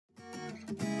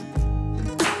Hello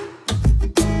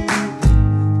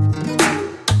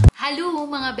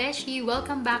mga beshi!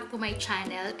 Welcome back to my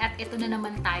channel. At ito na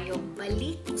naman tayo,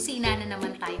 balik kusina na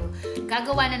naman tayo.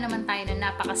 Gagawa na naman tayo ng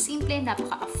napaka-simple,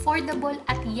 napaka-affordable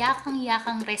at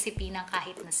yakang-yakang recipe ng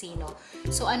kahit na sino.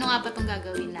 So ano nga ba itong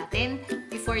gagawin natin?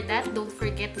 Before that, don't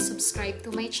forget to subscribe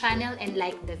to my channel and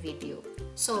like the video.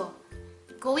 So,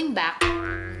 going back.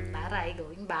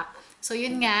 So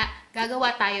yun nga,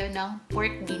 gagawa tayo ng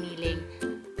pork giniling.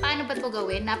 Paano ba ito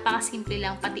gawin? Napakasimple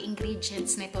lang, pati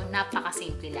ingredients nito,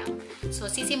 napakasimple lang. So,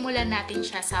 sisimulan natin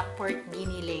siya sa pork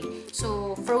giniling.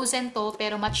 So, frozen to,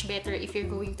 pero much better if you're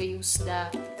going to use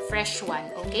the fresh one,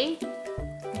 okay?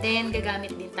 Then,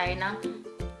 gagamit din tayo ng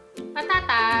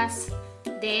patatas.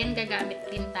 Then, gagamit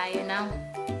din tayo ng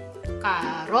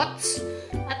carrots.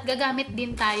 At gagamit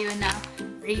din tayo ng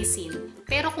raisin.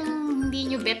 Pero kung hindi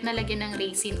nyo bet na lagyan ng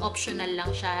raisin, optional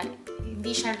lang siya.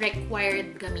 Hindi siya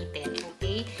required gamitin,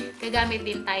 okay? Gagamit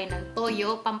din tayo ng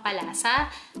toyo, pampalasa,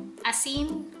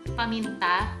 asin,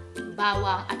 paminta,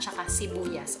 bawang, at saka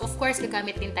sibuyas. Of course,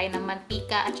 gagamit din tayo ng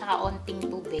mantika at saka onting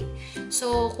tubig.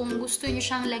 So, kung gusto nyo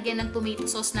siyang lagyan ng tomato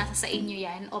sauce, nasa sa inyo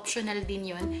yan. Optional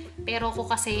din yun. Pero ako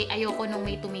kasi ayoko nung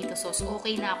may tomato sauce.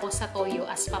 Okay na ako sa toyo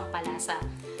as pampalasa.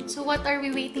 So, what are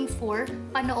we waiting for?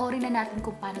 Panoorin na natin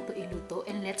kung paano to iluto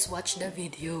and let's watch the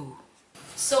video.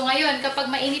 So, ngayon, kapag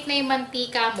mainit na yung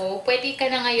mantika mo, pwede ka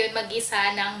na ngayon mag-isa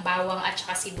ng bawang at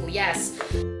saka sibuyas.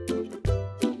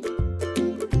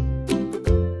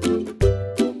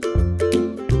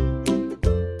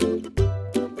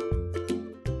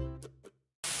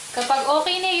 Kapag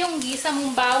okay na yung gisa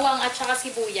mong bawang at saka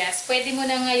sibuyas, pwede mo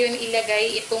na ngayon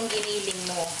ilagay itong giniling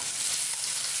mo.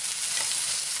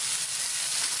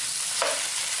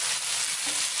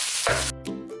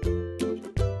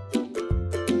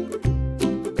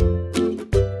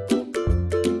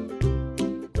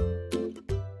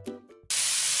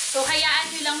 So,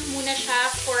 hayaan nyo lang muna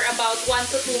siya for about 1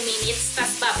 to 2 minutes,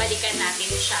 tapos babalikan natin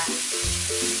siya.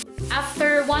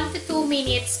 After 1 to 2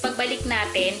 minutes, pagbalik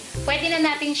natin, pwede na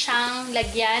natin siyang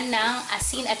lagyan ng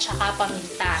asin at saka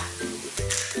paminta.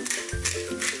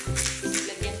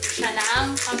 Lagyan ko siya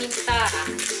ng paminta.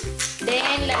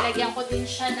 Then, lalagyan ko din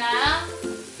siya ng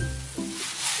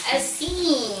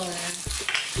asin.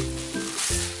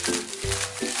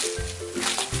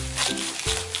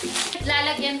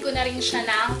 Lalagyan ko na rin siya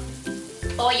ng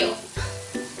toyo.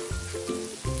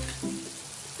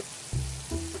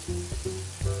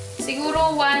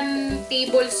 Siguro 1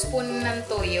 tablespoon ng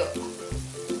toyo.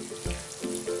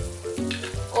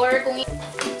 Or kung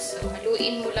so,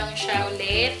 haluin mo lang siya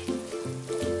ulit.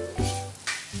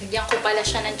 Lagyan ko pala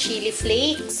siya ng chili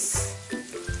flakes.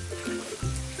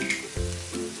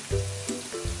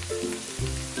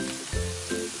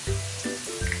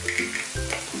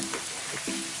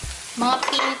 Mga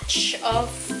pinch of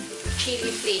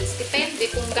chili flakes. Depende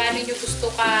kung gaano nyo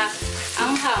gusto ka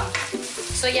anghang.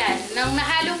 So yan, nang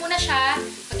nahalo mo na siya,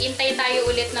 maghintay tayo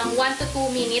ulit ng 1 to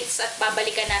 2 minutes at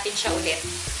babalikan natin siya ulit.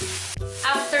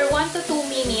 After 1 to 2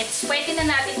 minutes, pwede na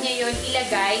natin ngayon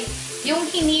ilagay yung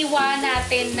hiniwa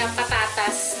natin na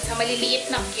patatas sa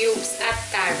maliliit na cubes at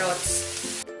carrots.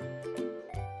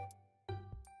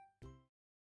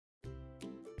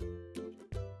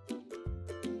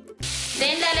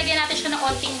 Then, lalagyan natin siya ng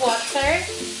onting water.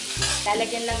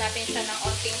 Lalagyan lang natin siya ng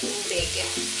onting tubig.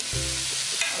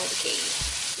 Okay.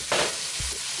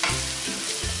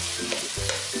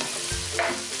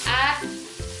 At,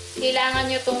 kailangan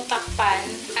nyo itong takpan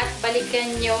at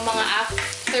balikan nyo mga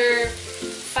after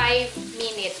 5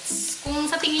 minutes. Kung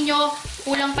sa tingin nyo,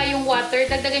 kulang pa yung water,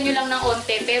 dagdagan nyo lang ng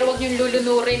onte, pero huwag nyo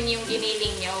lulunurin yung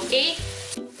giniling nyo, okay?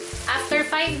 After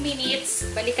 5 minutes,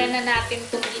 balikan na natin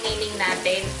itong giniling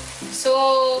natin.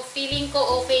 So, feeling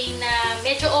ko okay na,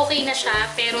 medyo okay na siya,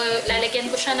 pero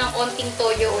lalagyan ko siya ng onting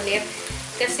toyo ulit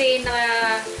kasi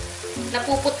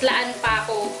napuputlaan pa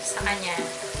ako sa kanya.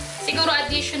 Siguro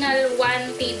additional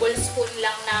 1 tablespoon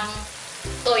lang ng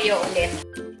toyo ulit.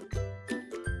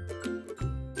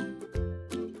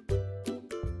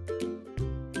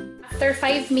 After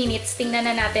 5 minutes, tingnan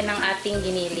na natin ang ating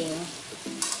giniling.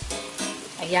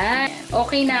 Ayan.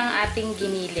 Okay na ang ating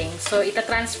giniling. So,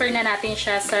 itatransfer na natin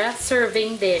siya sa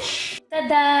serving dish.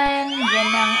 Tadan! Yan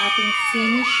na ang ating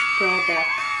finished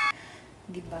product.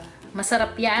 Diba?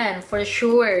 Masarap yan, for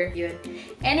sure. Yun.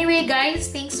 Anyway,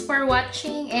 guys, thanks for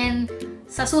watching and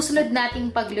sa susunod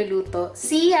nating pagluluto.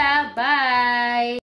 See ya! Bye!